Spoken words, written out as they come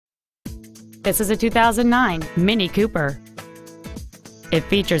This is a 2009 Mini Cooper. It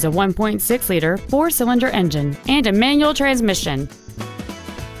features a 1.6-liter four-cylinder engine and a manual transmission.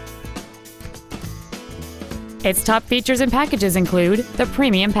 Its top features and packages include the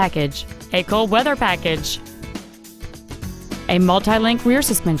Premium Package, a cold weather package, a multi-link rear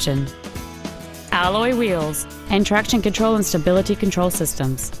suspension, alloy wheels, and traction control and stability control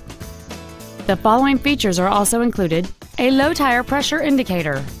systems. The following features are also included: a low tire pressure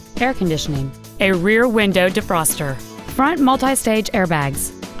indicator, air conditioning, a rear window defroster, front multi-stage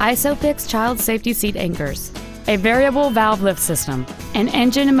airbags, ISOFIX child safety seat anchors, a variable valve lift system, an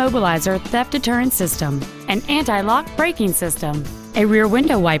engine immobilizer theft deterrent system, an anti-lock braking system, a rear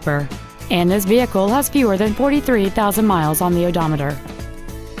window wiper, and this vehicle has fewer than 43,000 miles on the odometer.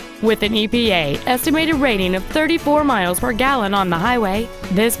 With an EPA estimated rating of 34 miles per gallon on the highway,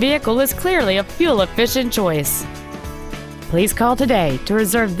 this vehicle is clearly a fuel-efficient choice. Please call today to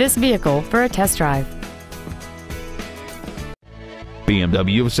reserve this vehicle for a test drive.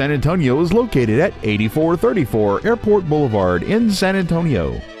 BMW of San Antonio is located at 8434 Airport Boulevard in San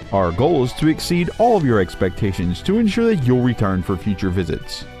Antonio. Our goal is to exceed all of your expectations to ensure that you'll return for future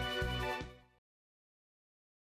visits.